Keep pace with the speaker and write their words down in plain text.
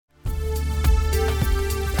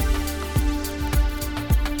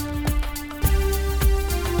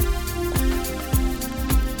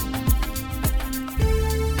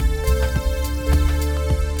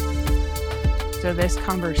So this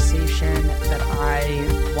conversation that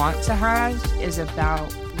I want to have is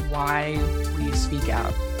about why we speak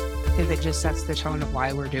out, because it just sets the tone of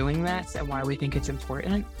why we're doing this and why we think it's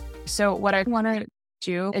important. So what I want to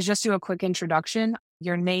do is just do a quick introduction,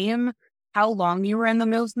 your name, how long you were in the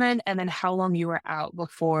movement, and then how long you were out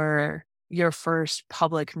before your first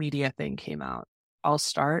public media thing came out. I'll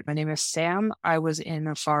start. My name is Sam. I was in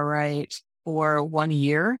the far right for 1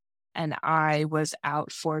 year, and I was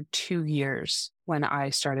out for 2 years when I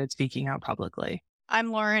started speaking out publicly.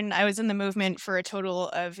 I'm Lauren. I was in the movement for a total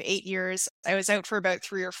of 8 years. I was out for about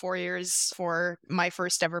 3 or 4 years for my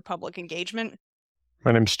first ever public engagement.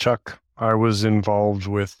 My name's Chuck. I was involved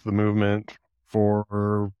with the movement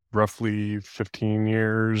for roughly 15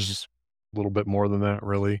 years, a little bit more than that,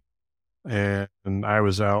 really. And I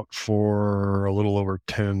was out for a little over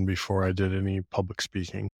 10 before I did any public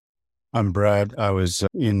speaking. I'm Brad. I was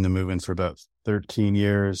in the movement for about 13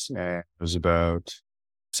 years. And it was about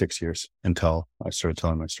 6 years until I started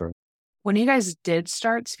telling my story. When you guys did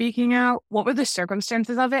start speaking out, what were the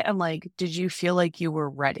circumstances of it? And did you feel like you were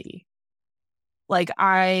ready?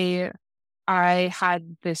 I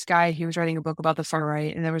had this guy, he was writing a book about the far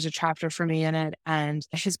right, and there was a chapter for me in it. And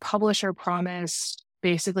his publisher promised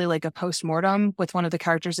basically like a postmortem with one of the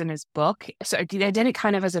characters in his book. So I did it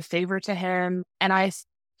kind of as a favor to him. And I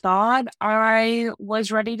thought I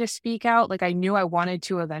was ready to speak out. I knew I wanted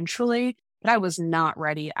to eventually, but I was not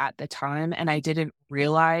ready at the time. And I didn't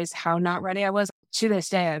realize how not ready I was. To this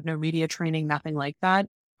day, I have no media training, nothing like that.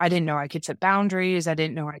 I didn't know I could set boundaries. I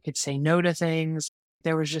didn't know I could say no to things.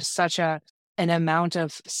 There was just such an amount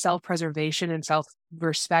of self-preservation and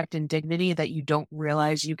self-respect and dignity that you don't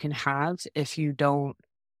realize you can have if you don't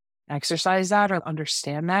exercise that or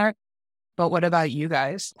understand that. But what about you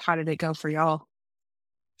guys? How did it go for y'all?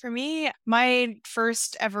 For me, my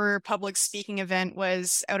first ever public speaking event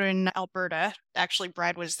was out in Alberta. Actually,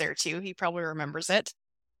 Brad was there too. He probably remembers it.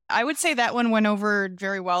 I would say that one went over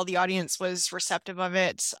very well. The audience was receptive of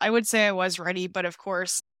it. I would say I was ready, but of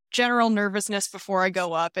course, general nervousness before I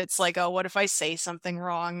go up. It's like, oh, what if I say something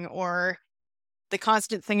wrong? Or the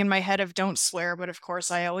constant thing in my head of don't swear, but of course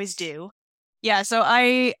I always do. Yeah, so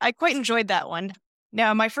I quite enjoyed that one.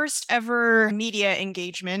 Now, my first ever media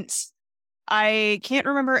engagement, I can't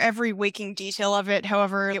remember every waking detail of it.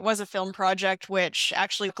 However, it was a film project, which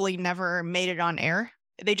actually never made it on air.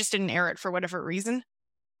 They just didn't air it for whatever reason.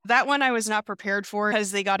 That one I was not prepared for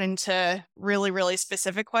because they got into really, really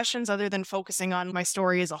specific questions other than focusing on my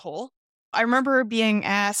story as a whole. I remember being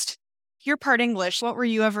asked, you're part English. What were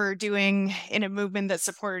you ever doing in a movement that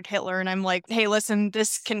supported Hitler? And I'm like, hey, listen,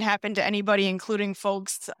 this can happen to anybody, including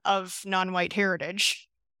folks of non-white heritage.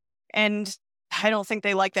 And I don't think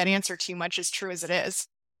they like that answer too much, as true as it is.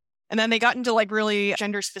 And then they got into really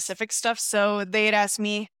gender specific stuff. So they had asked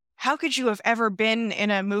me, how could you have ever been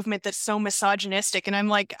in a movement that's so misogynistic? And I'm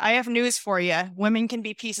like, I have news for you. Women can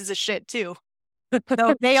be pieces of shit too.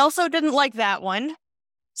 So they also didn't like that one.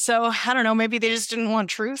 So I don't know, maybe they just didn't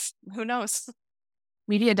want truth. Who knows?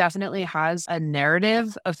 Media definitely has a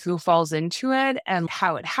narrative of who falls into it and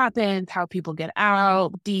how it happens, how people get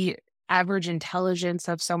out, the average intelligence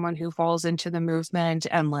of someone who falls into the movement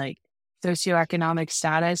and socioeconomic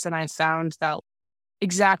status. And I found that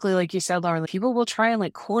exactly like you said, Lauren, people will try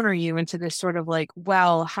and corner you into this sort of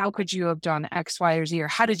well, how could you have done X, Y, or Z? Or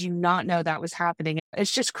how did you not know that was happening?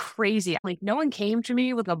 It's just crazy. No one came to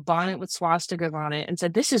me with a bonnet with swastikas on it and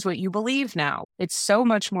said, this is what you believe now. It's so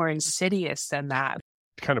much more insidious than that.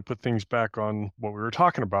 To kind of put things back on what we were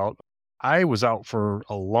talking about, I was out for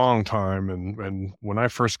a long time. And when I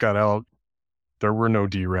first got out, there were no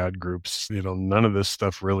DRAD groups. None of this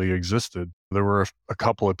stuff really existed. There were a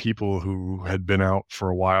couple of people who had been out for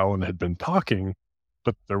a while and had been talking,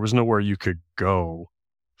 but there was nowhere you could go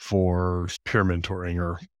for peer mentoring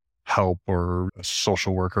or help or a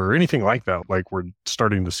social worker or anything like that, like we're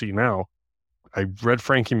starting to see now. I read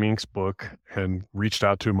Frankie Mink's book and reached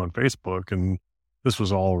out to him on Facebook, and this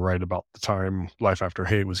was all right about the time Life After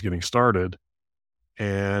Hate was getting started.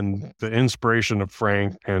 And the inspiration of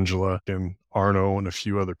Frank, Angela, and Arno, and a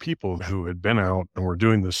few other people who had been out and were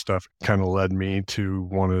doing this stuff kind of led me to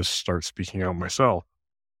want to start speaking out myself.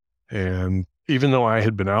 And even though I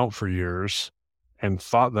had been out for years and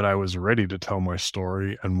thought that I was ready to tell my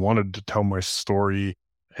story and wanted to tell my story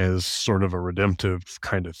as sort of a redemptive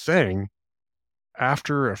kind of thing,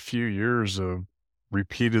 after a few years of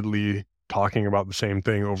repeatedly talking about the same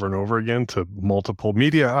thing over and over again to multiple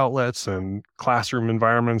media outlets and classroom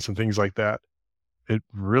environments and things like that, it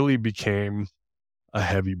really became a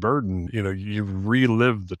heavy burden. You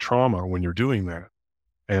relive the trauma when you're doing that.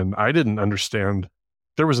 And I didn't understand.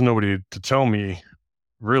 There was nobody to tell me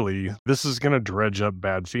really, this is going to dredge up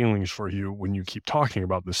bad feelings for you when you keep talking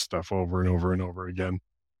about this stuff over and over and over again.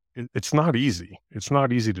 It's not easy. It's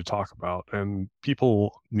not easy to talk about. And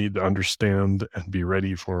people need to understand and be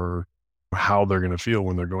ready for how they're going to feel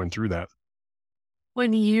when they're going through that.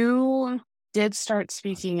 When you did start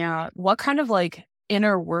speaking out, what kind of like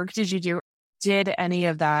inner work did you do? Did any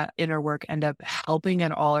of that inner work end up helping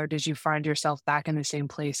at all? Or did you find yourself back in the same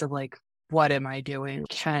place of like, what am I doing?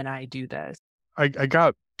 Can I do this? I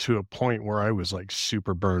got to a point where I was like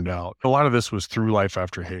super burned out. A lot of this was through Life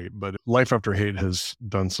After Hate, but Life After Hate has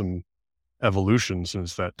done some evolution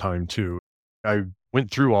since that time too. I went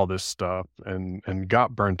through all this stuff and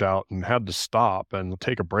got burnt out and had to stop and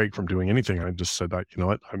take a break from doing anything. I just said, you know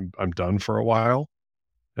what, I'm done for a while.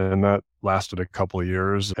 And that lasted a couple of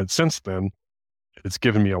years. And since then, it's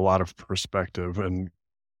given me a lot of perspective and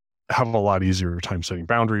have a lot easier time setting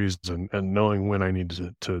boundaries and knowing when I need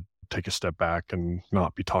to take a step back and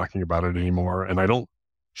not be talking about it anymore. And I don't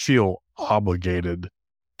feel obligated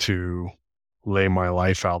to lay my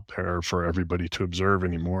life out there for everybody to observe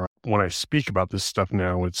anymore. When I speak about this stuff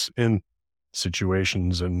now, it's in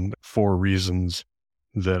situations and for reasons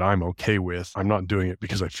that I'm okay with. I'm not doing it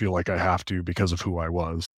because I feel like I have to because of who I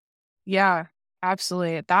was. Yeah,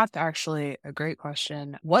 absolutely. That's actually a great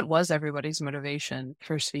question. What was everybody's motivation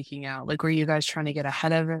for speaking out? Like, were you guys trying to get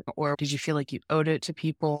ahead of it? Or did you feel like you owed it to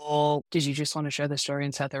people? Did you just want to share the story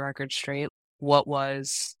and set the record straight? What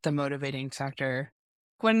was the motivating factor?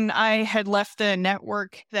 When I had left the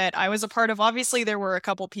network that I was a part of, obviously there were a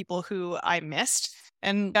couple people who I missed.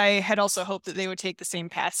 And I had also hoped that they would take the same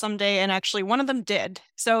path someday. And actually, one of them did.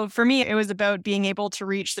 So for me, it was about being able to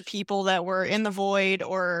reach the people that were in the void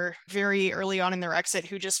or very early on in their exit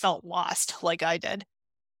who just felt lost like I did.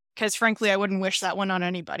 Because frankly, I wouldn't wish that one on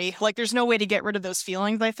anybody. Like, there's no way to get rid of those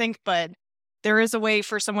feelings, I think. But there is a way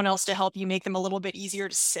for someone else to help you make them a little bit easier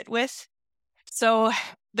to sit with. So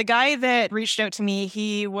the guy that reached out to me,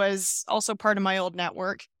 he was also part of my old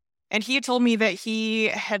network. And he had told me that he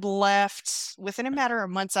had left within a matter of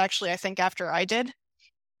months, actually, I think after I did.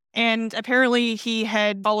 And apparently he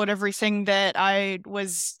had followed everything that I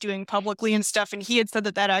was doing publicly and stuff. And he had said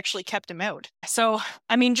that that actually kept him out. So,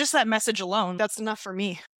 I mean, just that message alone, that's enough for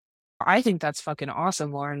me. I think that's fucking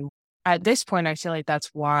awesome, Lauren. At this point, I feel like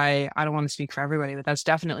that's why I don't want to speak for everybody, but that's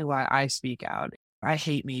definitely why I speak out. I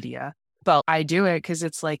hate media. But I do it because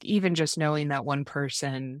it's like, even just knowing that one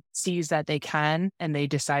person sees that they can and they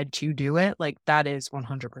decide to do it, like that is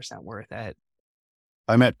 100% worth it.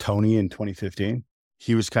 I met Tony in 2015.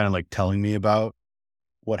 He was kind of like telling me about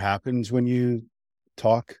what happens when you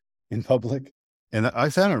talk in public. And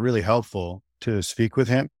I found it really helpful to speak with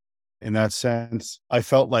him in that sense. I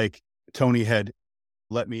felt like Tony had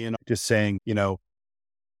let me in just saying, you know,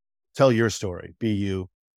 tell your story, be you.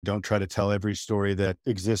 Don't try to tell every story that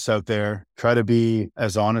exists out there. Try to be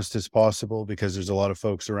as honest as possible because there's a lot of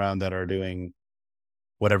folks around that are doing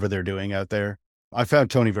whatever they're doing out there. I found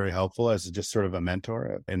Tony very helpful as just sort of a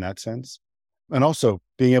mentor in that sense. And also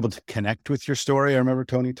being able to connect with your story. I remember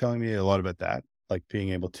Tony telling me a lot about that, like being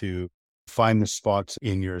able to find the spots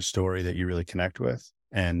in your story that you really connect with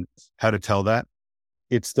and how to tell that.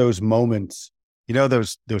 It's those moments, you know,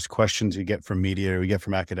 those questions you get from media or you get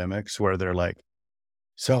from academics where they're like,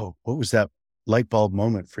 so what was that light bulb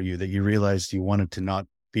moment for you that you realized you wanted to not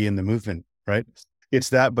be in the movement, right? It's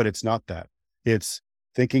that, but it's not that. It's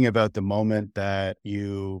thinking about the moment that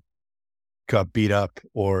you got beat up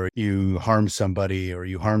or you harmed somebody or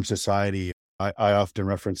you harmed society. I often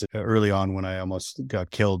reference it early on when I almost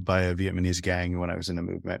got killed by a Vietnamese gang when I was in the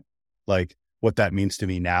movement. Like what that means to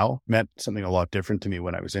me now meant something a lot different to me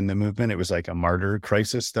when I was in the movement. It was like a martyr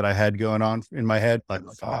crisis that I had going on in my head. Like,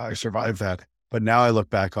 I survived that. But now I look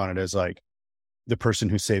back on it as like the person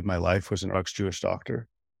who saved my life was an Orthodox Jewish doctor.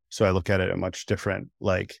 So I look at it a much different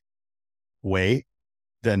like way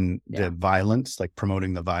than the violence, like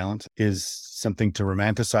promoting the violence is something to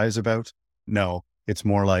romanticize about. No, it's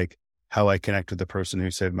more like how I connect with the person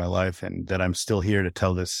who saved my life and that I'm still here to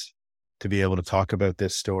tell this, to be able to talk about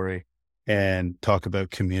this story and talk about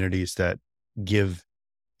communities that give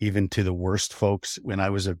even to the worst folks when I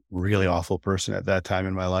was a really awful person at that time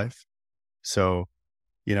in my life. So,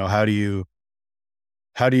 you know, how do you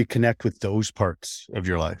connect with those parts of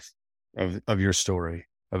your life, of your story,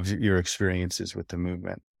 of your experiences with the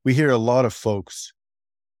movement? We hear a lot of folks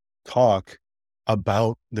talk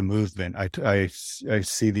about the movement. I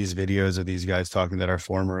see these videos of these guys talking that are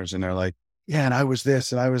formers and they're like, yeah, and I was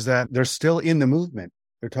this and I was that. They're still in the movement.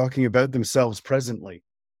 They're talking about themselves presently.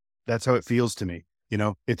 That's how it feels to me. You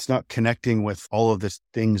know, it's not connecting with all of the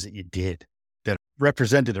things that you did that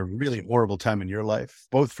represented a really horrible time in your life,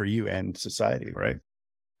 both for you and society, right?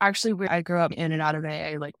 Actually, I grew up in and out of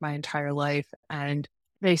AA like my entire life. And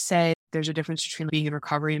they say there's a difference between being in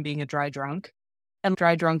recovery and being a dry drunk. And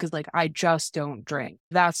dry drunk is like, I just don't drink.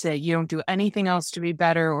 That's it. You don't do anything else to be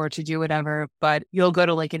better or to do whatever, but you'll go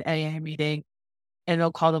to like an AA meeting and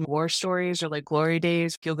they'll call them war stories or like glory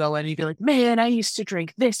days. You'll go in and you'll be like, man, I used to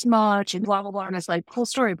drink this much and blah, blah, blah. And it's like, cool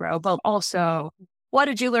story, bro. But also, what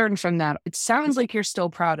did you learn from that? It sounds like you're still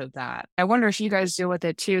proud of that. I wonder if you guys deal with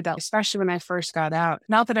it too, that especially when I first got out,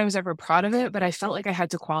 not that I was ever proud of it, but I felt like I had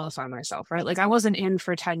to qualify myself, right? Like I wasn't in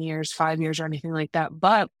for 10 years, 5 years or anything like that,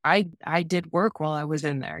 but I did work while I was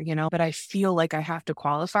in there, you know, but I feel like I have to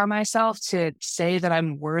qualify myself to say that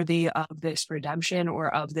I'm worthy of this redemption or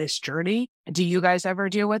of this journey. Do you guys ever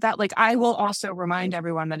deal with that? Like, I will also remind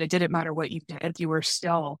everyone that it didn't matter what you did. You were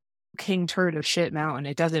still king turd of shit mountain.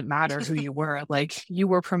 It doesn't matter who you were. Like, you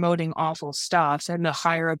were promoting awful stuff, and the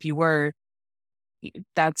higher up you were,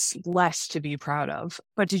 that's less to be proud of.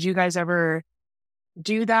 But did you guys ever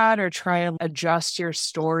do that or try and adjust your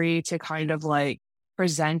story to kind of like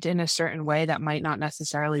present in a certain way that might not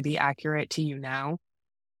necessarily be accurate to you now?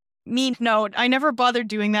 Me, no, I never bothered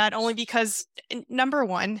doing that, only because, number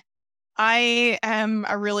one, I am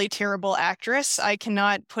a really terrible actress. I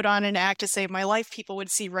cannot put on an act to save my life. People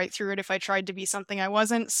would see right through it if I tried to be something I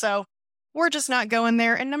wasn't. So we're just not going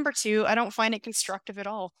there. And number two, I don't find it constructive at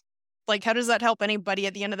all. Like, how does that help anybody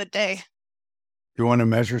at the end of the day? If you want to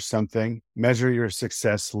measure something, measure your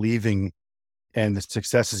success leaving and the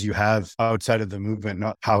successes you have outside of the movement,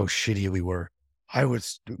 not how shitty we were. I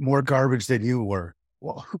was more garbage than you were.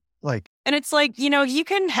 Well, like, and it's like, you know, you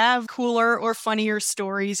can have cooler or funnier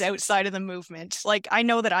stories outside of the movement. Like, I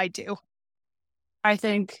know that I do. I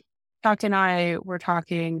think Chuck and I were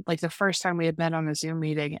talking like the first time we had met on a Zoom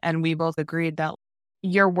meeting, and we both agreed that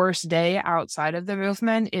your worst day outside of the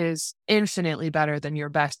movement is infinitely better than your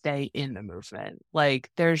best day in the movement. Like,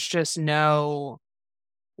 there's just no,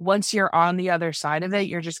 once you're on the other side of it,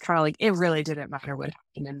 you're just kind of like, it really didn't matter what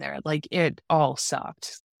happened in there. Like, it all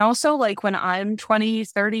sucked. Also, like when I'm 20,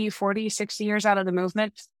 30, 40, 60 years out of the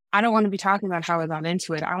movement, I don't want to be talking about how I got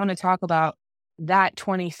into it. I want to talk about that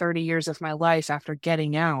 20, 30 years of my life after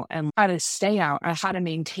getting out and how to stay out and how to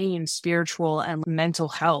maintain spiritual and mental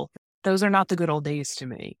health. Those are not the good old days to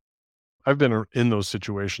me. I've been in those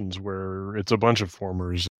situations where it's a bunch of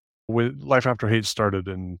formers. Life After Hate started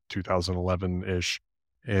in 2011-ish.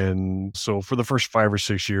 And so for the first 5 or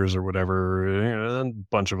 6 years or whatever, a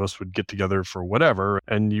bunch of us would get together for whatever,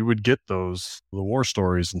 and you would get the war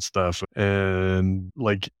stories and stuff. And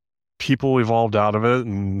like, people evolved out of it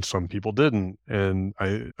and some people didn't. And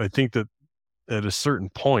I think that at a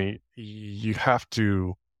certain point, you have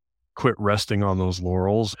to quit resting on those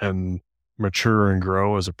laurels and mature and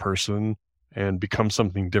grow as a person and become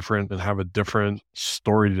something different and have a different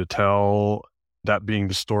story to tell. That being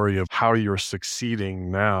the story of how you're succeeding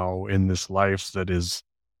now in this life that is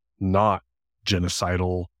not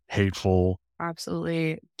genocidal, hateful.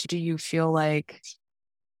 Absolutely. Do you feel like,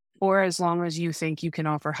 or as long as you think you can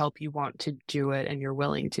offer help, you want to do it and you're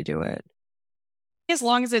willing to do it? As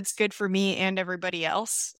long as it's good for me and everybody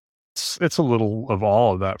else. It's a little of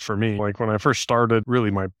all of that for me. Like when I first started, really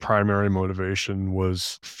my primary motivation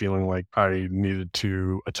was feeling like I needed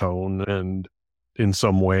to atone and in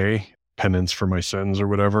some way penance for my sins or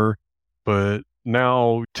whatever. But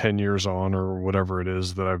now 10 years on or whatever it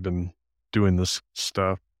is that I've been doing this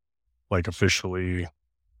stuff, like officially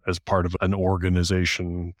as part of an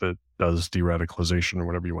organization that does de-radicalization or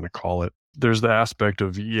whatever you want to call it, there's the aspect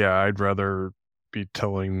of, yeah, I'd rather be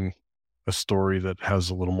telling a story that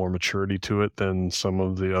has a little more maturity to it than some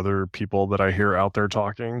of the other people that I hear out there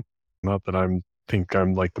talking. Not that think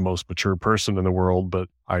I'm like the most mature person in the world, but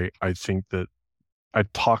I think that I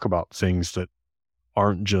talk about things that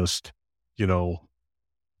aren't just, you know,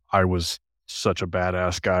 I was such a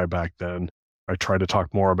badass guy back then. I try to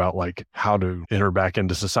talk more about like how to enter back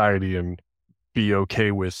into society and be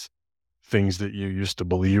okay with things that you used to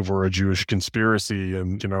believe were a Jewish conspiracy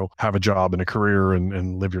and, you know, have a job and a career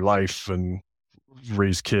and live your life and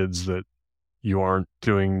raise kids that you aren't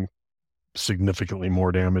doing significantly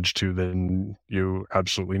more damage to than you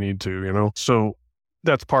absolutely need to, you know? So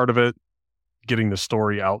that's part of it. Getting the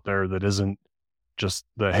story out there that isn't just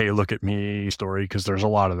the, hey, look at me story, because there's a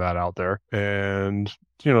lot of that out there. And,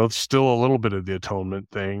 you know, still a little bit of the atonement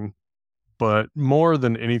thing. But more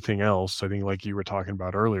than anything else, I think like you were talking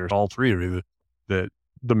about earlier, all three of you, that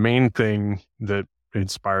the main thing that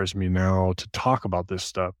inspires me now to talk about this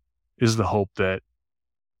stuff is the hope that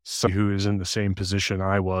someone who is in the same position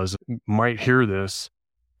I was might hear this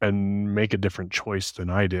and make a different choice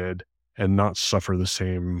than I did and not suffer the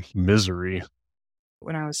same misery.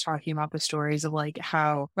 when I was talking about the stories of like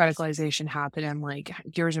how radicalization happened, and like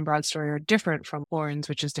yours and Brad's story are different from Lauren's,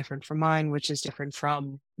 which is different from mine, which is different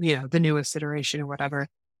from, the newest iteration or whatever.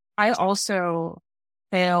 I also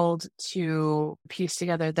failed to piece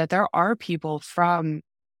together that there are people from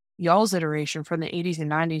y'all's iteration from the 80s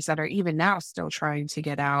and 90s that are even now still trying to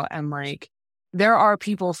get out. And like, there are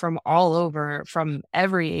people from all over, from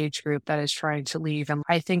every age group that is trying to leave. And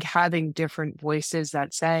I think having different voices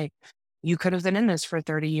that say, you could have been in this for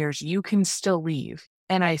 30 years, you can still leave.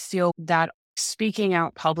 And I feel that speaking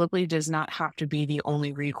out publicly does not have to be the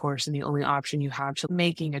only recourse and the only option you have to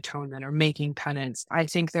making atonement or making penance. I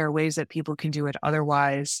think there are ways that people can do it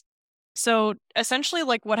otherwise. So essentially,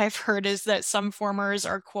 like what I've heard is that some formers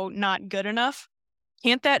are, quote, not good enough.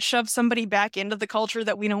 Can't that shove somebody back into the culture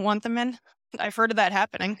that we don't want them in? I've heard of that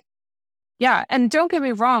happening. Yeah. And don't get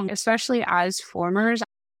me wrong, especially as formers,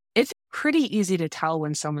 it's pretty easy to tell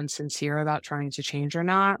when someone's sincere about trying to change or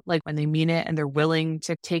not, like when they mean it and they're willing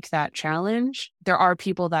to take that challenge. There are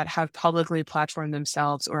people that have publicly platformed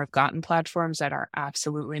themselves or have gotten platforms that are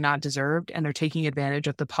absolutely not deserved, and they're taking advantage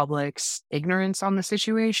of the public's ignorance on the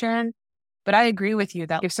situation. But I agree with you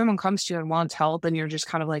that if someone comes to you and wants help, and you're just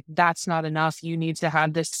kind of like, that's not enough. You need to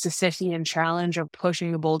have this Sisyphean challenge of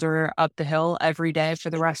pushing a boulder up the hill every day for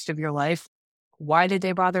the rest of your life. Why did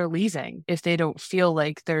they bother leaving if they don't feel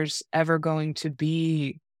like there's ever going to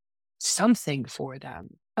be something for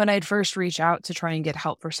them? When I'd first reach out to try and get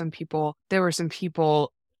help for some people, there were some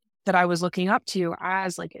people that I was looking up to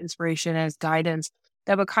as like inspiration, as guidance,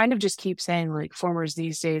 that would kind of just keep saying like formers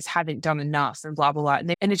these days haven't done enough and blah, blah,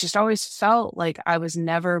 blah. And it just always felt like I was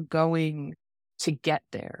never going to get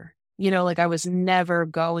there. Like I was never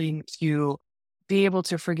going to be able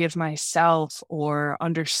to forgive myself or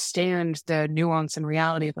understand the nuance and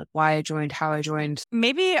reality of like why I joined, how I joined.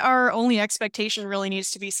 Maybe our only expectation really needs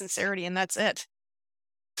to be sincerity, and that's it.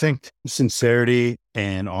 I think sincerity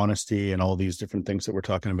and honesty and all these different things that we're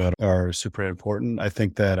talking about are super important. I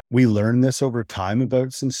think that we learn this over time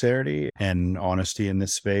about sincerity and honesty in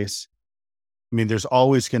this space. I mean, there's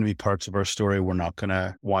always going to be parts of our story we're not going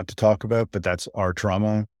to want to talk about, but that's our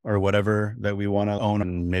trauma or whatever that we want to own.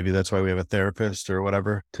 And maybe that's why we have a therapist or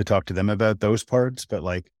whatever to talk to them about those parts. But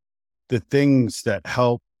like the things that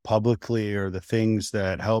help publicly, or the things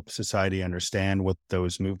that help society understand what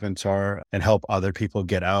those movements are and help other people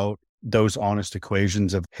get out, those honest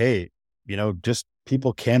equations of, hey, just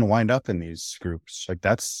people can wind up in these groups. Like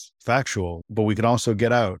that's factual, but we can also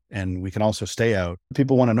get out and we can also stay out.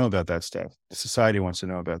 People want to know about that stuff. The society wants to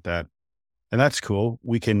know about that. And that's cool.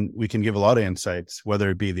 We can give a lot of insights, whether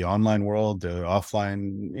it be the online world, the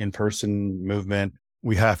offline, in-person movement.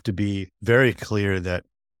 We have to be very clear that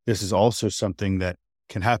this is also something that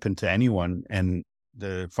can happen to anyone. And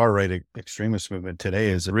the far-right extremist movement today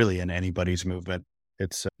is really an anybody's movement.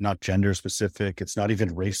 It's not gender specific. It's not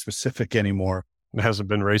even race specific anymore. It hasn't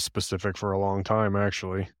been race specific for a long time,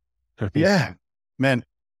 actually. Yeah, man.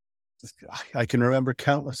 I can remember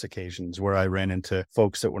countless occasions where I ran into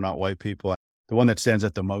folks that were not white people. The one that stands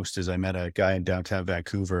out the most is I met a guy in downtown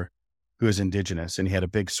Vancouver who is Indigenous, and he had a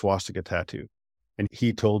big swastika tattoo. And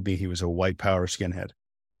he told me he was a white power skinhead.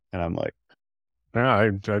 And I'm like, yeah,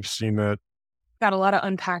 I've seen that. Got a lot of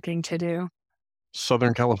unpacking to do.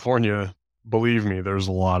 Southern California, believe me, there's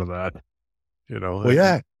a lot of that. Well,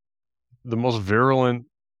 yeah. The most virulent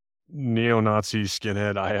neo-Nazi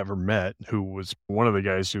skinhead I ever met, who was one of the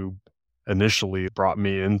guys who initially brought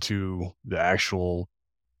me into the actual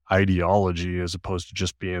ideology as opposed to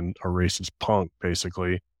just being a racist punk,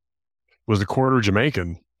 basically, was a quarter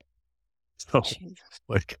Jamaican. So,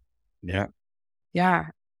 yeah. Yeah.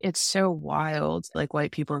 It's so wild, like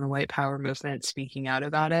white people in the white power movement speaking out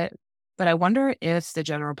about it. But I wonder if the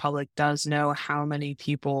general public does know how many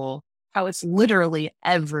people, how it's literally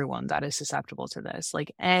everyone that is susceptible to this,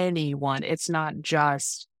 like anyone. It's not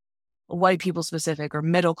just white people specific or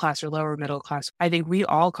middle class or lower middle class. I think we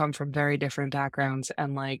all come from very different backgrounds,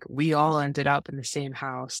 and like we all ended up in the same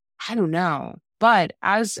house. I don't know. But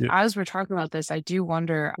as we're talking about this, I do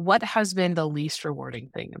wonder what has been the least rewarding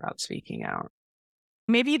thing about speaking out.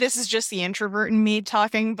 Maybe this is just the introvert in me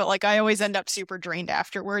talking, but like I always end up super drained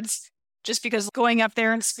afterwards, just because going up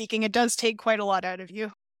there and speaking, it does take quite a lot out of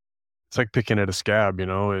you. It's like picking at a scab,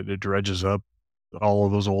 it dredges up all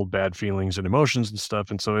of those old bad feelings and emotions and stuff.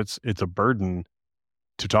 And so it's a burden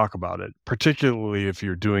to talk about it, particularly if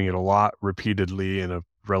you're doing it a lot repeatedly in a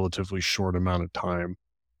relatively short amount of time.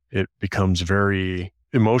 It becomes very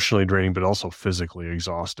emotionally draining, but also physically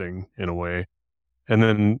exhausting in a way. And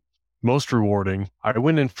then most rewarding. I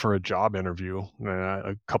went in for a job interview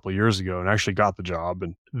a couple of years ago and actually got the job.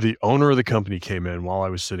 And the owner of the company came in while I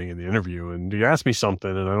was sitting in the interview, and he asked me something,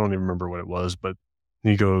 and I don't even remember what it was, but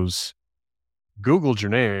he goes, Googled your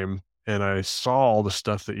name, and I saw all the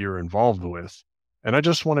stuff that you're involved with. And I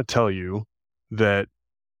just want to tell you that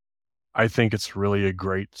I think it's really a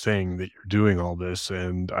great thing that you're doing all this.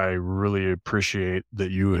 And I really appreciate that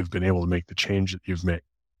you have been able to make the change that you've made.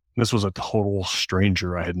 This was a total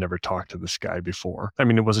stranger. I had never talked to this guy before. I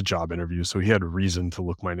mean, it was a job interview, so he had a reason to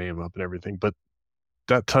look my name up and everything, but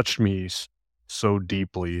that touched me so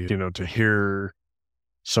deeply, to hear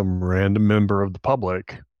some random member of the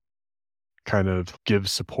public kind of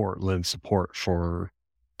lend support for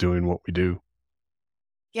doing what we do.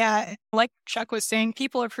 Yeah, like Chuck was saying,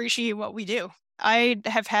 people appreciate what we do. I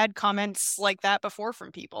have had comments like that before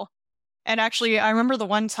from people. And actually, I remember the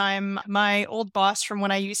one time my old boss from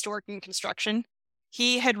when I used to work in construction,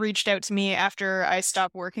 he had reached out to me after I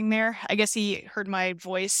stopped working there. I guess he heard my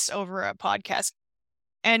voice over a podcast.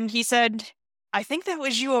 And he said, I think that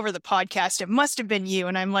was you over the podcast. It must have been you.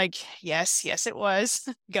 And I'm like, yes, it was.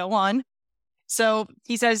 Go on. So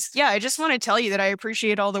he says, yeah, I just want to tell you that I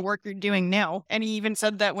appreciate all the work you're doing now. And he even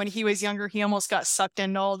said that when he was younger, he almost got sucked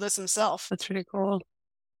into all of this himself. That's pretty cool.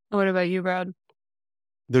 What about you, Brad?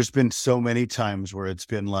 There's been so many times where it's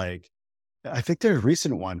been like, I think there's a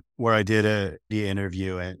recent one where I did the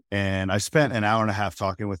interview and I spent an hour and a half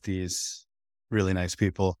talking with these really nice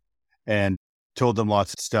people and told them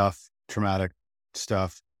lots of stuff, traumatic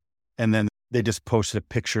stuff. And then they just posted a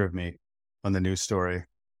picture of me on the news story.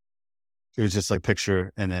 It was just like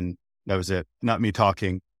picture. And then that was it. Not me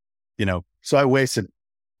talking, So I wasted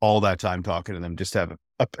all that time talking to them just to have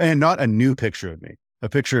and not a new picture of me, a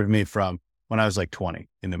picture of me from when I was like 20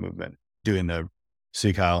 in the movement, doing the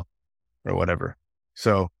See Kyle or whatever.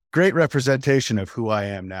 So great representation of who I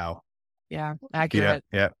am now. Yeah, accurate.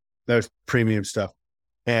 Yeah. That was premium stuff.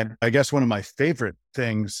 And I guess one of my favorite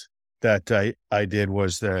things that I did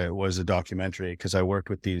was a documentary, because I worked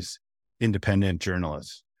with these independent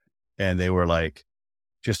journalists, and they were like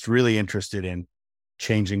just really interested in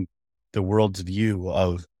changing the world's view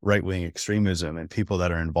of right-wing extremism and people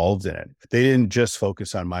that are involved in it. They didn't just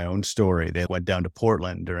focus on my own story. They went down to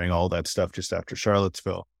Portland during all that stuff just after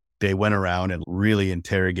Charlottesville. They went around and really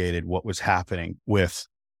interrogated what was happening with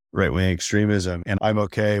right-wing extremism. And I'm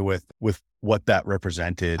okay with what that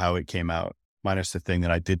represented, how it came out, minus the thing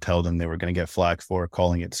that I did tell them they were going to get flack for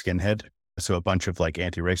calling it skinhead. So a bunch of like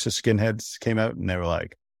anti-racist skinheads came out and they were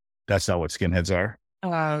like, that's not what skinheads are.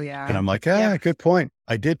 Oh, yeah. And I'm like, good point.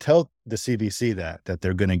 I did tell the CBC that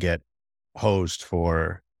they're going to get hosed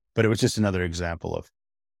for, but it was just another example of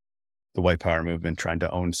the white power movement trying to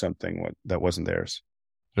own something that wasn't theirs.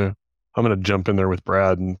 Yeah. I'm going to jump in there with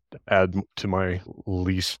Brad and add to my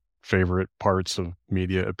least favorite parts of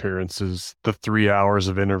media appearances, the 3 hours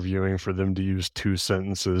of interviewing for them to use 2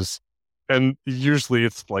 sentences. And usually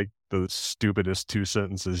it's like the stupidest 2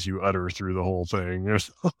 sentences you utter through the whole thing.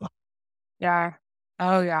 Yeah.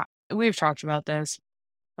 Oh, yeah. We've talked about this.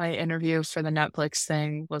 My interview for the Netflix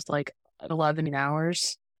thing was like 11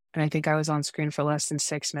 hours. And I think I was on screen for less than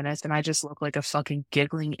 6 minutes. And I just looked like a fucking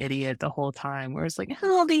giggling idiot the whole time, where it's like,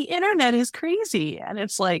 oh, the internet is crazy. And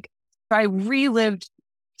it's like, I relived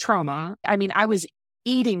trauma. I mean, I was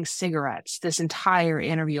eating cigarettes this entire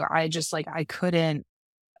interview. I couldn't.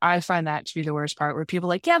 I find that to be the worst part, where people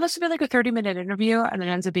are like, yeah, this would be like a 30-minute interview, and it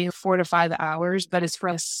ends up being 4 to 5 hours, but it's for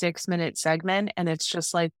a 6-minute segment. And it's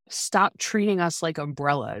just like, stop treating us like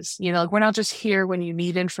umbrellas. Like, we're not just here when you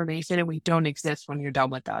need information, and we don't exist when you're done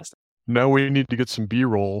with us. Now we need to get some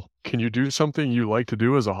B-roll. Can you do something you like to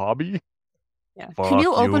do as a hobby? Yeah. Fuck Can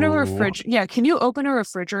you open you. a refrigerator? Yeah. Can you open a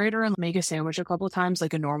refrigerator and make a sandwich a couple of times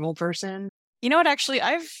like a normal person? You know what? Actually,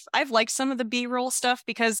 I've liked some of the B-roll stuff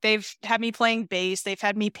because they've had me playing bass. They've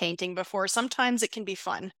had me painting before. Sometimes it can be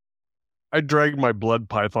fun. I dragged my blood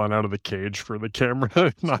python out of the cage for the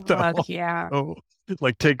camera. Not that long. Yeah. Oh,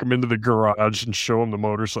 like take them into the garage and show them the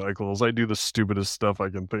motorcycles. I do the stupidest stuff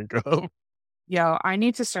I can think of. Yo, I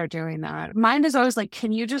need to start doing that. Mine is always like,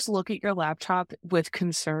 can you just look at your laptop with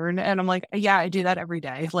concern? And I'm like, yeah, I do that every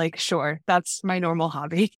day. Like, sure, that's my normal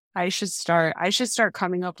hobby. I should start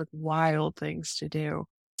coming up with wild things to do.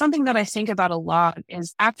 Something that I think about a lot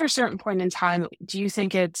is, after a certain point in time, do you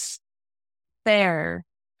think it's fair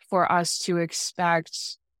for us to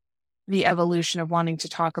expect the evolution of wanting to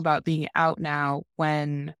talk about being out now,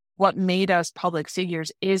 when what made us public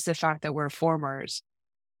figures is the fact that we're formers?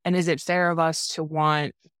 And is it fair of us to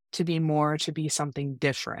want to be more, to be something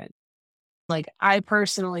different? Like, I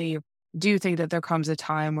personally do think that there comes a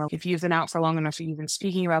time where, if you've been out for long enough, or you've been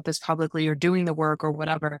speaking about this publicly or doing the work or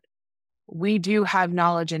whatever, we do have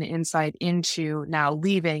knowledge and insight into now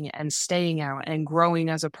leaving and staying out and growing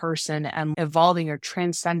as a person and evolving or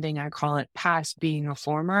transcending, I call it, past being a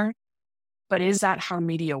former. But is that how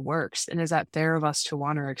media works? And is that fair of us to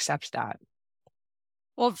want or accept that?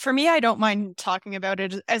 Well, for me, I don't mind talking about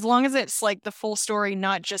it as long as it's like the full story,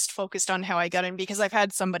 not just focused on how I got in, because I've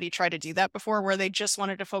had somebody try to do that before where they just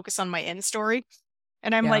wanted to focus on my in story.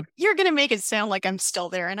 And I'm Yeah. like, you're going to make it sound like I'm still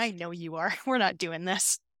there. And I know you are. We're not doing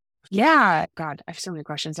this. Yeah. God, I have so many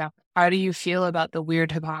questions now. How do you feel about the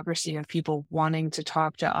weird hypocrisy of people wanting to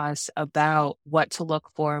talk to us about what to look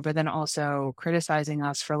for, but then also criticizing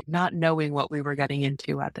us for not knowing what we were getting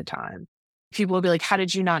into at the time? People will be like, how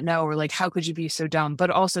did you not know? Or like, how could you be so dumb? But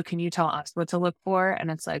also, can you tell us what to look for?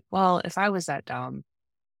 And it's like, well, if I was that dumb.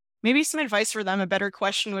 Maybe some advice for them. A better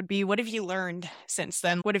question would be, what have you learned since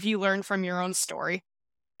then? What have you learned from your own story?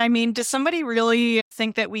 I mean, does somebody really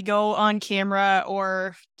think that we go on camera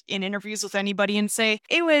or in interviews with anybody and say,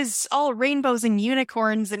 it was all rainbows and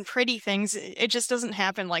unicorns and pretty things? It just doesn't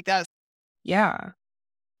happen like that. Yeah.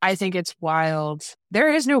 I think it's wild.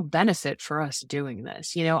 There is no benefit for us doing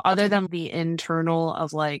this, other than the internal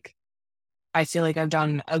of like, I feel like I've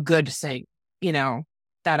done a good thing,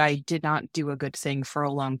 that I did not do a good thing for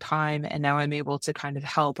a long time. And now I'm able to kind of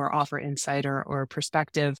help or offer insight or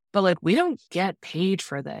perspective. But like, we don't get paid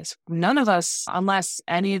for this. None of us, unless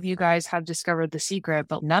any of you guys have discovered the secret,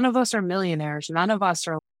 but none of us are millionaires. None of us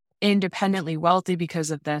are independently wealthy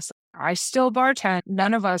because of this. I still bartend.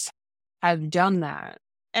 None of us have done that.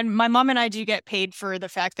 And my mom and I do get paid for the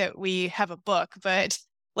fact that we have a book, but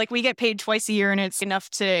like we get paid twice a year and it's enough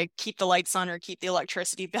to keep the lights on or keep the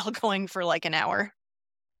electricity bill going for like an hour.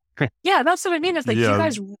 Yeah, that's what I mean. It's like, Yeah, you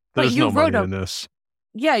guys, but There's you no wrote money a, in this.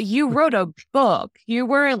 yeah, you wrote a book. You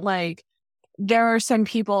weren't like, there are some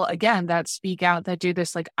people, again, that speak out that do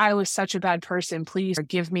this. Like, I was such a bad person. Please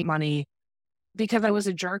give me money because I was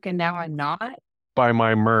a jerk and now I'm not. Buy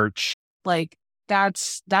my merch. Like,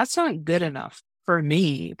 that's not good enough for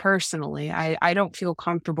me personally. I don't feel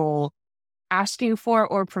comfortable asking for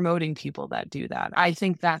or promoting people that do that. I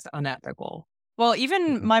think that's unethical. Well,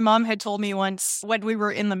 even my mom had told me once when we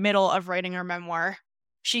were in the middle of writing our memoir,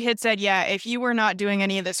 she had said, yeah, if you were not doing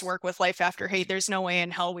any of this work with Life After Hate, there's no way in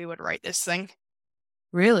hell we would write this thing.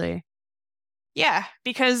 Really? Yeah,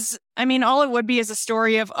 because, I mean, all it would be is a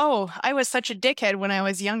story of, oh, I was such a dickhead when I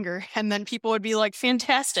was younger. And then people would be like,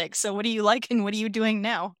 fantastic. So what do you like and what are you doing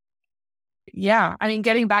now? Yeah. I mean,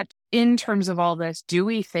 getting back in terms of all this, do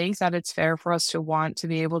we think that it's fair for us to want to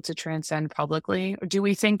be able to transcend publicly? Or do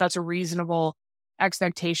we think that's a reasonable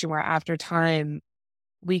expectation where after time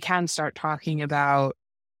we can start talking about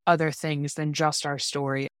other things than just our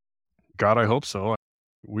story? God, I hope so.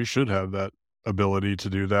 We should have that ability to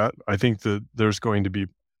do that. I think that there's going to be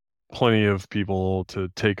plenty of people to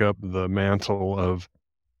take up the mantle of,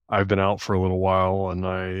 I've been out for a little while and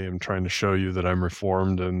I am trying to show you that I'm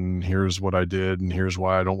reformed and here's what I did and here's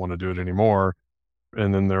why I don't want to do it anymore.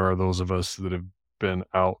 And then there are those of us that have been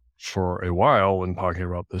out for a while and talking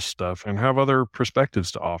about this stuff and have other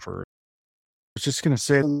perspectives to offer. I was just going to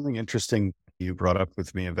say something interesting you brought up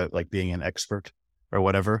with me about like being an expert or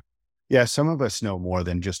whatever. Yeah, some of us know more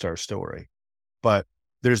than just our story, but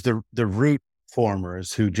there's the root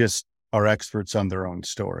formers who just are experts on their own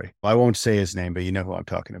story. I won't say his name, but you know who I'm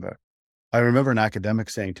talking about. I remember an academic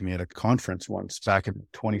saying to me at a conference once back in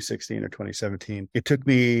 2016 or 2017, it took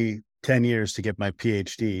me 10 years to get my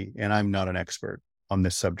PhD and I'm not an expert on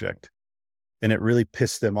this subject. And it really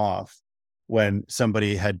pissed them off when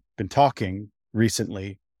somebody had been talking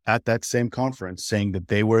recently at that same conference saying that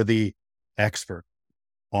they were the expert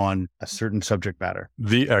on a certain subject matter.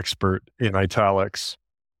 The expert in italics.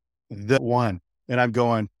 The one. And I'm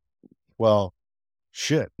going, well,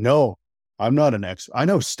 shit, no, I'm not an expert. I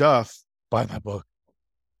know stuff. Buy my book,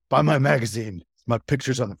 buy my magazine, my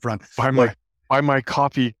pictures on the front. Buy my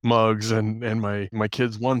coffee mugs and my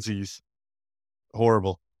kids' onesies.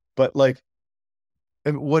 Horrible. But like,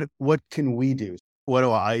 what can we do? What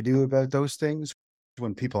do I do about those things?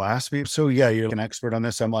 When people ask me, so yeah, you're an expert on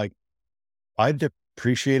this. I'm like, I'd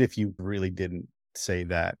appreciate if you really didn't say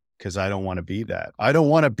that because I don't want to be that. I don't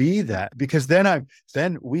want to be that because then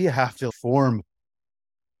we have to form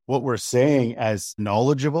what we're saying as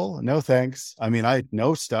knowledgeable. No, thanks. I mean, I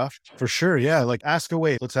know stuff for sure. Yeah. Like ask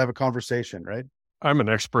away. Let's have a conversation. Right. I'm an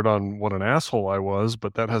expert on what an asshole I was,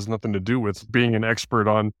 but that has nothing to do with being an expert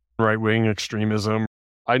on right-wing extremism.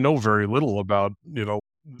 I know very little about,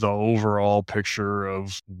 the overall picture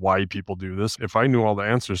of why people do this. If I knew all the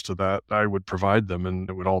answers to that, I would provide them and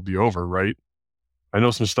it would all be over, right? I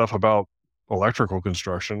know some stuff about electrical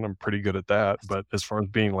construction. I'm pretty good at that. But as far as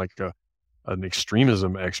being like an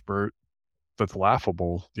extremism expert, that's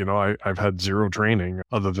laughable. I've had zero training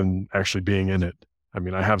other than actually being in it. I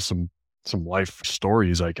mean, I have some life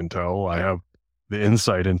stories I can tell. I have the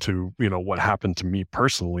insight into, what happened to me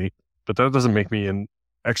personally, but that doesn't make me an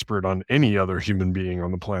expert on any other human being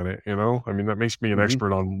on the planet, I mean, that makes me an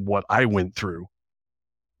expert on what I went through.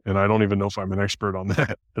 And I don't even know if I'm an expert on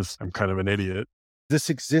that because I'm kind of an idiot. This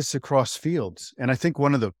exists across fields. And I think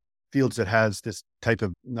one of the fields that has this type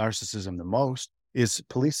of narcissism the most is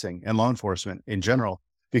policing and law enforcement in general,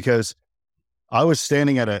 because I was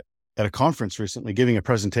standing at a conference recently giving a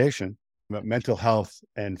presentation about mental health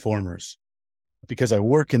and formers, because I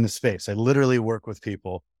work in the space. I literally work with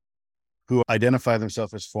people who identify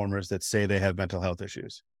themselves as formers that say they have mental health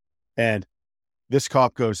issues. And this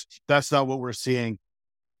cop goes, "That's not what we're seeing.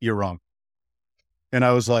 You're wrong." And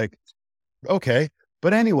I was like, okay,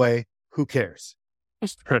 but anyway, who cares?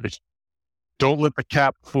 Right. Don't let the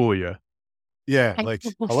cap fool you. Yeah, like,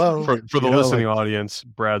 hello. For the listening audience,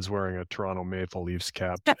 Brad's wearing a Toronto Maple Leafs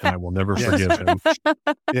cap, and I will never forgive him.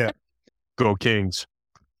 Yeah. Go Kings.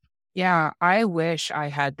 Yeah, I wish I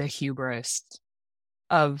had the hubris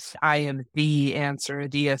of I am the answer,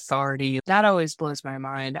 the authority. That always blows my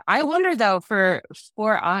mind. I wonder though, for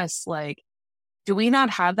us, like, do we not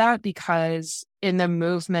have that because in the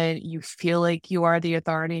movement, you feel like you are the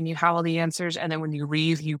authority and you have all the answers. And then when you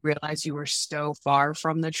leave, you realize you were so far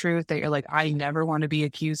from the truth that you're like, I never want to be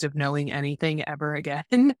accused of knowing anything ever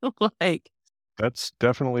again. Like, that's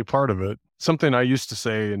definitely part of it. Something I used to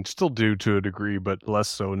say and still do to a degree, but less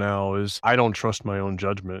so now, is I don't trust my own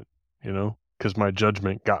judgment, because my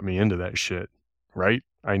judgment got me into that shit, right?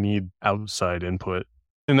 I need outside input.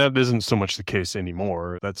 And that isn't so much the case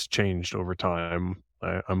anymore. That's changed over time.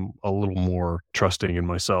 I'm a little more trusting in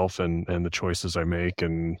myself and the choices I make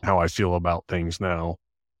and how I feel about things now.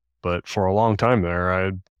 But for a long time there,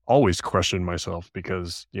 I'd always questioned myself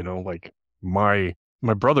because, like my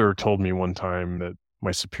brother told me one time that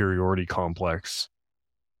my superiority complex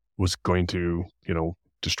was going to,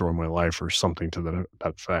 destroy my life or something to that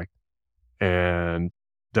effect. And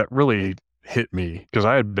that really hit me because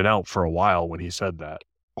I had been out for a while when he said that.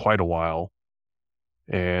 Quite a while.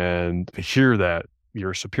 And to hear that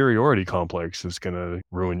your superiority complex is going to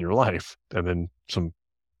ruin your life. And then some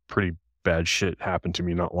pretty bad shit happened to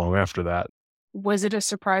me not long after that. Was it a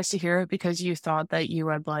surprise to hear it because you thought that you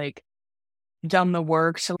had like done the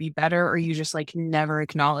work to be better, or you just like never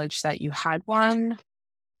acknowledged that you had one?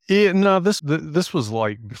 Yeah, no, this was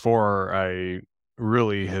like before I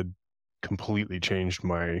really had completely changed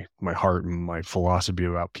my heart and my philosophy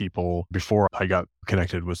about people, before I got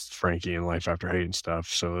connected with Frankie and Life After Hate and stuff.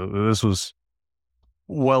 So this was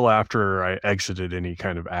well after I exited any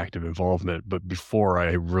kind of active involvement, but before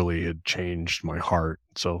I really had changed my heart.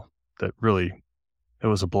 So that really, it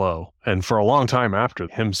was a blow. And for a long time after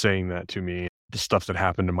him saying that to me, the stuff that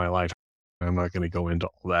happened in my life, I'm not going to go into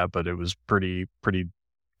all that, but it was pretty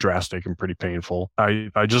drastic and pretty painful.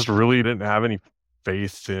 I just really didn't have any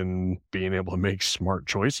faith in being able to make smart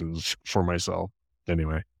choices for myself.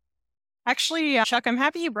 Anyway. Actually, Chuck, I'm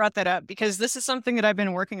happy you brought that up because this is something that I've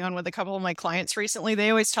been working on with a couple of my clients recently.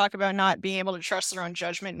 They always talk about not being able to trust their own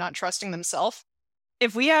judgment, not trusting themselves.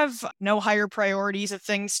 If we have no higher priorities of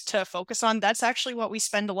things to focus on, that's actually what we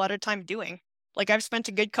spend a lot of time doing. Like, I've spent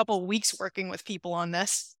a good couple of weeks working with people on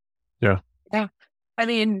this. Yeah. Yeah. I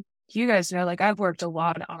mean, you guys know, like, I've worked a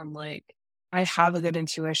lot on, like, I have a good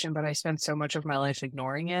intuition, but I spend so much of my life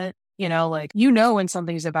ignoring it. Like, when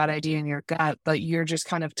something's a bad idea in your gut, but you're just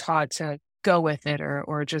kind of taught to go with it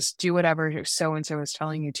or just do whatever so-and-so is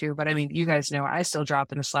telling you to. But I mean, you guys know, I still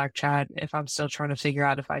drop in a Slack chat if I'm still trying to figure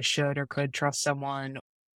out if I should or could trust someone.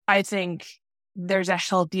 I think there's a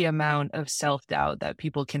healthy amount of self-doubt that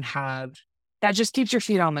people can have that just keeps your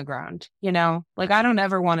feet on the ground, Like, I don't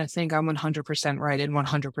ever want to think I'm 100% right in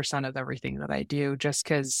 100% of everything that I do, just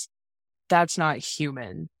because that's not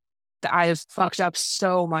human. I have fucked up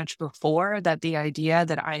so much before that the idea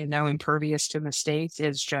that I am now impervious to mistakes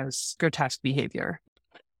is just grotesque behavior.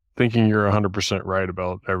 Thinking you're 100% right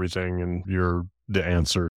about everything and you're the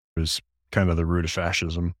answer is kind of the root of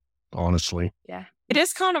fascism, honestly. Yeah. It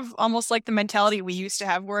is kind of almost like the mentality we used to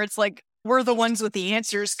have where it's like, we're the ones with the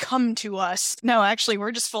answers, come to us. No, actually,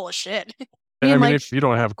 we're just full of shit. I mean, if you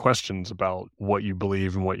don't have questions about what you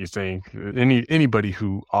believe and what you think, anybody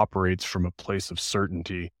who operates from a place of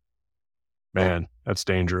certainty, man, that's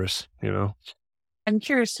dangerous, I'm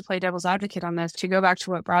curious to play devil's advocate on this, to go back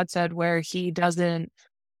to what Brad said, where he doesn't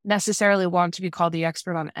necessarily want to be called the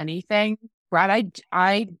expert on anything. Brad,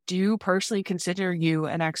 I do personally consider you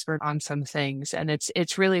an expert on some things. And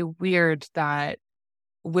it's really weird that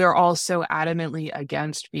we're all so adamantly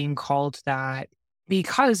against being called that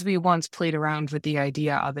because we once played around with the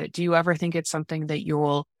idea of it, do you ever think it's something that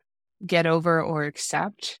you'll get over or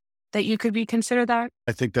accept that you could be considered that?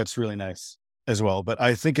 I think that's really nice as well. But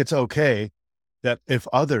I think it's okay that if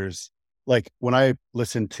others, like when I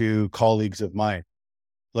listen to colleagues of mine,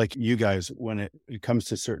 like you guys, when it comes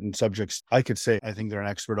to certain subjects, I could say, I think they're an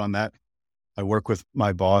expert on that. I work with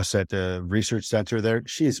my boss at the research center there.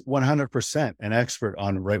 She's 100% an expert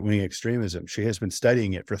on right-wing extremism. She has been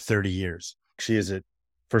studying it for 30 years. She is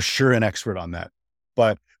for sure an expert on that.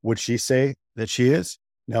 But would she say that she is?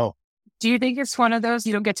 No. Do you think it's one of those,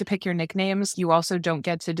 you don't get to pick your nicknames? You also don't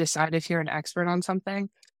get to decide if you're an expert on something?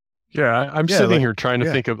 Yeah, I'm sitting like- here trying to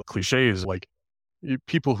yeah. think of cliches like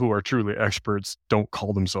people who are truly experts don't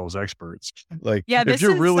call themselves experts. Like, Yeah, If this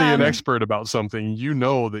you're is, really an expert about something, you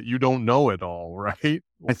know that you don't know it all, right?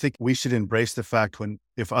 I think we should embrace the fact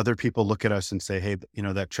if other people look at us and say, hey,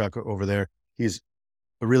 that Chuck over there, he's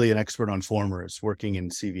really an expert on formers working in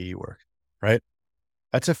CVE work, right?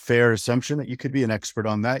 That's a fair assumption that you could be an expert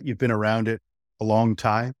on that. You've been around it a long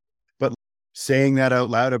time, but saying that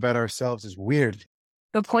out loud about ourselves is weird.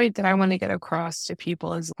 The point that I want to get across to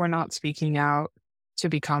people is we're not speaking out to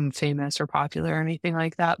become famous or popular or anything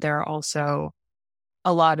like that. There are also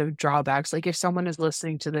a lot of drawbacks. Like if someone is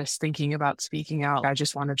listening to this thinking about speaking out, I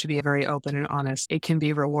just wanted to be very open and honest. It can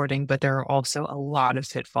be rewarding, but there are also a lot of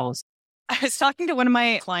pitfalls. I was talking to one of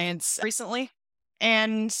my clients recently,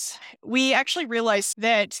 and we actually realized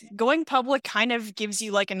that going public kind of gives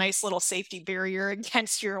you like a nice little safety barrier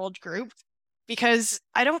against your old group. Because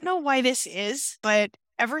I don't know why this is, but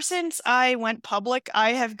ever since I went public,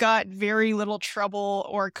 I have got very little trouble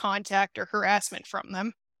or contact or harassment from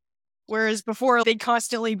them. Whereas before, they'd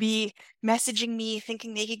constantly be messaging me,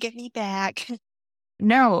 thinking they could get me back.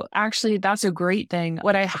 No, actually, that's a great thing.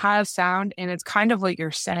 What I have found, and it's kind of what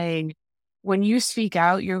you're saying, when you speak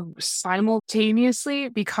out, you simultaneously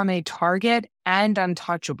become a target and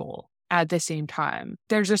untouchable at the same time.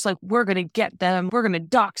 They're just like, we're going to get them, we're going to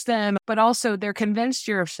dox them, but also they're convinced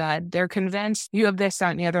you're a Fed. They're convinced you have this, that,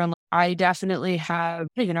 and the other. And I definitely have, I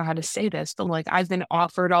don't even know how to say this, but like I've been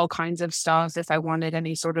offered all kinds of stuff if I wanted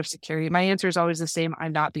any sort of security. My answer is always the same.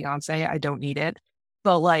 I'm not Beyonce. I don't need it.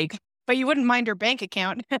 But like, But you wouldn't mind her bank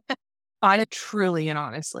account. I truly and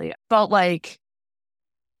honestly, but like,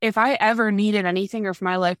 if I ever needed anything or if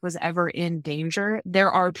my life was ever in danger,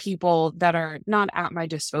 there are people that are not at my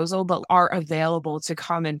disposal, but are available to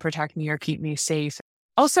come and protect me or keep me safe.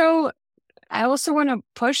 Also, I also want to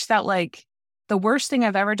push that like the worst thing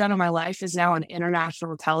I've ever done in my life is now on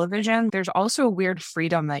international television. There's also a weird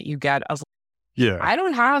freedom that you get of, Yeah. I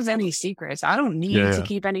don't have any secrets. I don't need to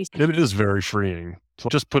keep any. It is very freeing. So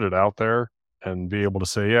just put it out there and be able to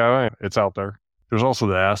say, yeah, it's out there. There's also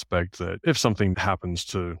the aspect that if something happens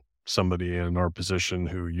to somebody in our position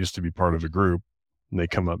who used to be part of a group and they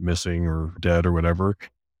come up missing or dead or whatever,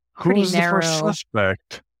 Pretty who's the first narrow.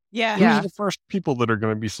 suspect? Yeah. Yeah. Who's the first people that are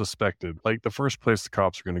going to be suspected? Like the first place the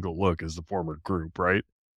cops are going to go look is the former group, right?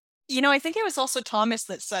 You know, I think it was also Thomas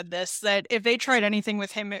that said this, that if they tried anything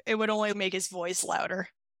with him, it would only make his voice louder.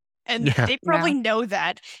 And Yeah. they probably know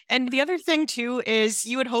that. And the other thing, too, is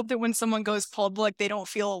you would hope that when someone goes public, they don't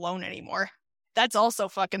feel alone anymore. That's also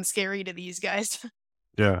fucking scary to these guys.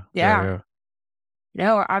 Yeah.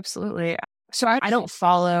 No, absolutely. So I don't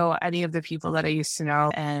follow any of the people that I used to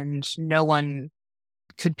know, and no one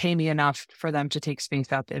could pay me enough for them to take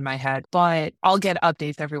space up in my head. But I'll get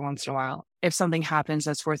updates every once in a while if something happens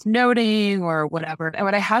that's worth noting or whatever. And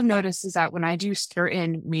what I have noticed is that when I do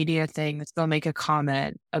certain media things, they'll make a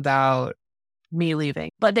comment about me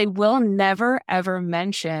leaving, but they will never, ever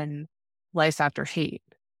mention Life After Hate.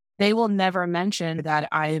 They will never mention that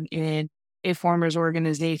I'm in a farmers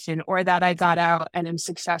organization or that I got out and am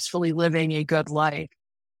successfully living a good life.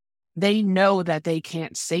 They know that they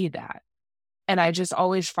can't say that. And I just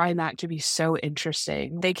always find that to be so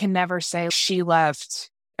interesting. They can never say she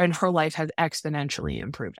left and her life has exponentially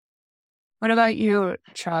improved. What about you,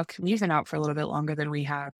 Chuck? You've been out for a little bit longer than we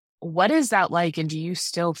have. What is that like? And do you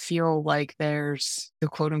still feel like there's the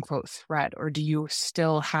quote unquote threat, or do you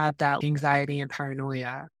still have that anxiety and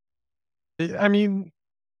paranoia? I mean,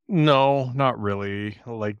 no, not really.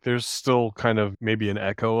 Like there's still kind of maybe an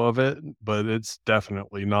echo of it, but it's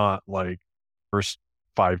definitely not like first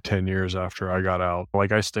 5-10 years after I got out.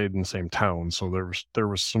 Like I stayed in the same town, so there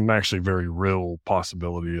was some actually very real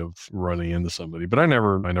possibility of running into somebody, but I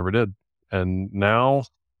never did. And now,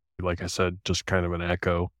 like I said, just kind of an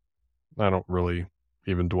echo. I don't really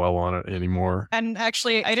even dwell on it anymore. And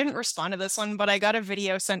actually, I didn't respond to this one, but I got a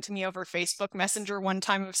video sent to me over Facebook Messenger one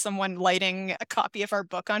time of someone lighting a copy of our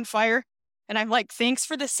book on fire. And I'm like, thanks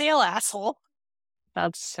for the sale, asshole.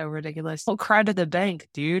 That's so ridiculous. I'll cry to the bank,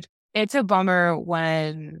 dude. It's a bummer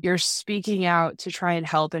when you're speaking out to try and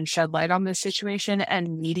help and shed light on this situation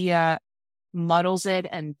and media muddles it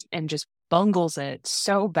and just bungles it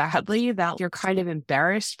so badly that you're kind of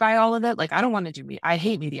embarrassed by all of it. Like, I don't want to do media. I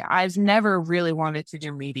hate media. I've never really wanted to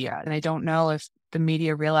do media. And I don't know if the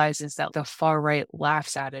media realizes that the far right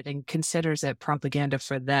laughs at it and considers it propaganda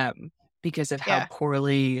for them because of how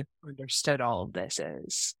poorly understood all of this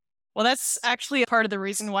is. Well, that's actually a part of the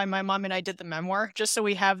reason why my mom and I did the memoir, just so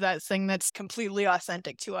we have that thing that's completely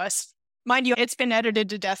authentic to us. Mind you, it's been edited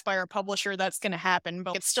to death by our publisher. That's going to happen,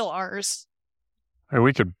 but it's still ours. And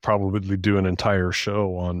we could probably do an entire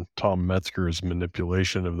show on Tom Metzger's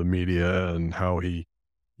manipulation of the media and how he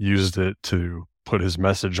used it to put his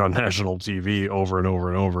message on national TV over and over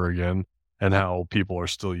and over again, and how people are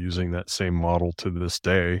still using that same model to this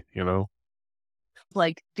day, you know?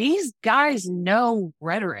 Like, these guys know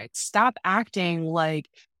rhetoric. Stop acting like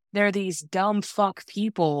they're these dumb fuck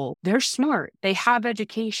people. They're smart. They have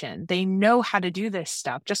education. They know how to do this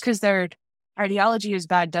stuff. Just because their ideology is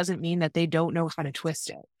bad doesn't mean that they don't know how to twist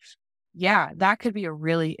it. Yeah, that could be a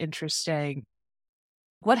really interesting.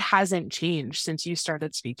 What hasn't changed since you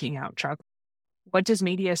started speaking out, Chuck? What does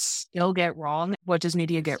media still get wrong? What does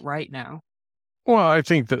media get right now? Well, I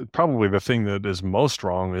think that probably the thing that is most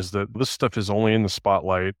wrong is that this stuff is only in the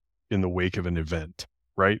spotlight in the wake of an event,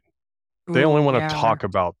 right? They only want to talk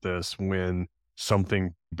about this when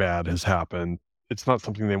something bad has happened. It's not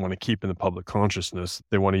something they want to keep in the public consciousness.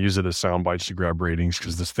 They want to use it as sound bites to grab ratings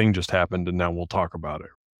because this thing just happened and now we'll talk about it.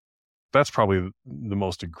 That's probably the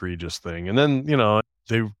most egregious thing. And then, you know,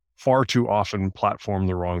 they far too often platform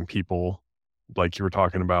the wrong people, like you were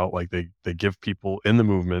talking about. Like they give people in the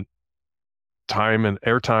movement time and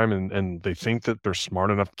airtime, and they think that they're smart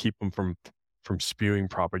enough to keep them from spewing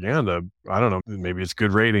propaganda. I don't know, maybe it's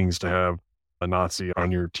good ratings to have a Nazi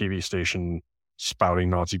on your TV station spouting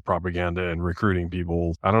Nazi propaganda and recruiting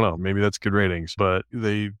people. I don't know, maybe that's good ratings, but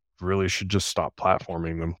they really should just stop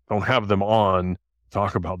platforming them. Don't have them on,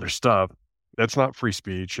 talk about their stuff. That's not free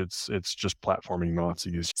speech. It's just platforming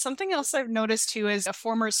Nazis. Something else I've noticed too is a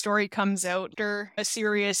former story comes out after a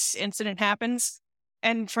serious incident happens.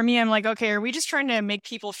 And for me, I'm like, okay, are we just trying to make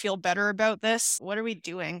people feel better about this? What are we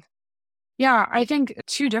doing? Yeah, I think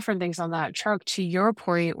two different things on that. Chuck, to your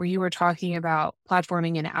point where you were talking about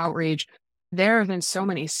platforming and outrage, there have been so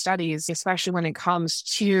many studies, especially when it comes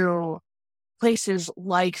to places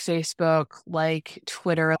like Facebook, like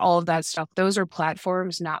Twitter, all of that stuff. Those are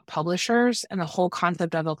platforms, not publishers. And the whole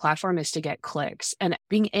concept of a platform is to get clicks. And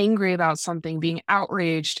being angry about something, being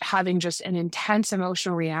outraged, having just an intense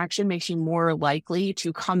emotional reaction makes you more likely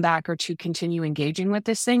to come back or to continue engaging with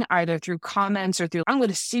this thing, either through comments or through, I'm going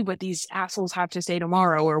to see what these assholes have to say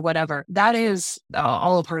tomorrow or whatever. That is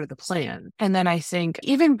all a part of the plan. And then I think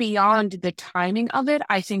even beyond the timing of it,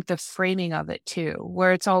 I think the framing of it too,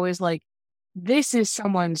 where it's always like, this is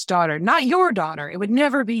someone's daughter, not your daughter. It would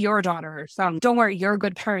never be your daughter or son. Don't worry, you're a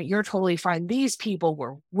good parent. You're totally fine. These people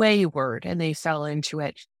were wayward and they fell into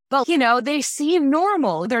it. But, you know, they seem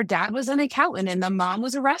normal. Their dad was an accountant and the mom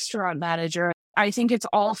was a restaurant manager. I think it's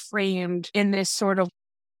all framed in this sort of,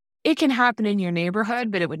 it can happen in your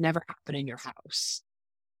neighborhood, but it would never happen in your house.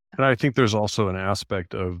 And I think there's also an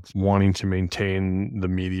aspect of wanting to maintain the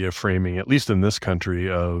media framing, at least in this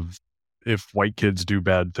country, of if white kids do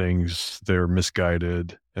bad things, they're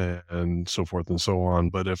misguided and so forth and so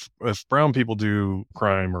on. But if brown people do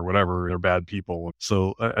crime or whatever, they're bad people.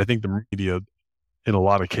 So I think the media, in a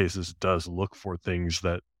lot of cases, does look for things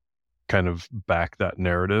that kind of back that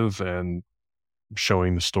narrative, and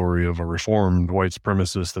showing the story of a reformed white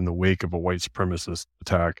supremacist in the wake of a white supremacist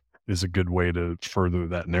attack is a good way to further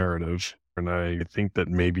that narrative. And I think that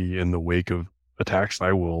maybe in the wake of attacks,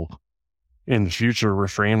 I will in the future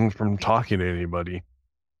refrain from talking to anybody.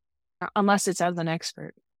 Unless it's as an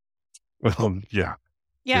expert. Well, yeah.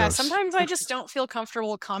 Yeah, Yes. Sometimes I just don't feel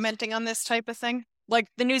comfortable commenting on this type of thing. Like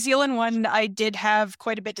the New Zealand one, I did have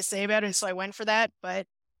quite a bit to say about it, so I went for that. But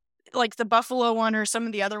like the Buffalo one or some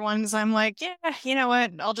of the other ones, I'm like, yeah, you know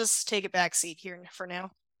what? I'll just take a back seat here for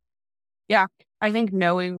now. Yeah, I think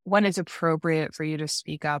knowing when it's appropriate for you to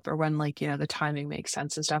speak up or when, like, you know, the timing makes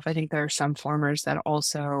sense and stuff. I think there are some formers that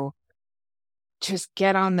also just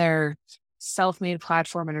get on their self-made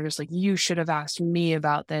platform and are just like, you should have asked me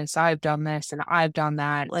about this. I've done this and I've done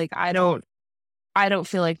that. Like, I don't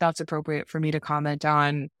feel like that's appropriate for me to comment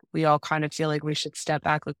on. We all kind of feel like we should step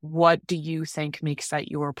back. Like, what do you think makes that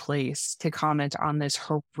your place to comment on this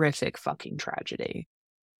horrific fucking tragedy?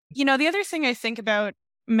 You know, the other thing I think about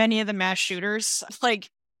many of the mass shooters, like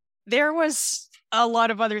there was a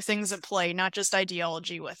lot of other things at play, not just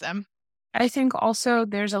ideology with them. I think also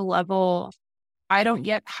there's a level, I don't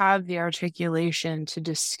yet have the articulation to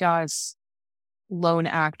discuss lone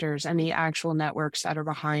actors and the actual networks that are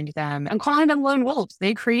behind them and calling them lone wolves.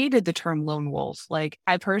 They created the term lone wolf. Like,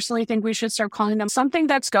 I personally think we should start calling them something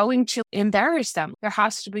that's going to embarrass them. There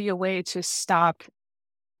has to be a way to stop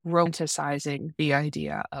romanticizing the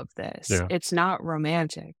idea of this. Yeah. It's not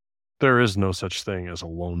romantic. There is no such thing as a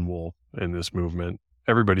lone wolf in this movement.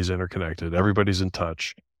 Everybody's interconnected. Everybody's in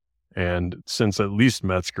touch. And since at least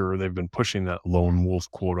Metzger, they've been pushing that lone wolf,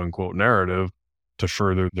 quote unquote, narrative to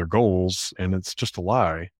further their goals. And it's just a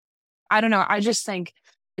lie. I don't know. I just think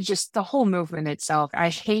just the whole movement itself, I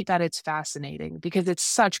hate that it's fascinating because it's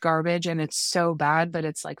such garbage and it's so bad, but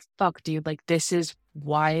it's like, fuck, dude, like this is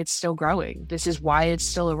why it's still growing. This is why it's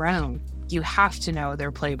still around. You have to know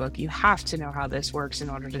their playbook. You have to know how this works in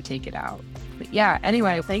order to take it out. But yeah,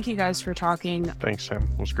 anyway, thank you guys for talking. Thanks, Sam.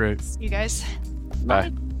 It was great. You guys. Bye.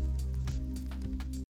 Bye.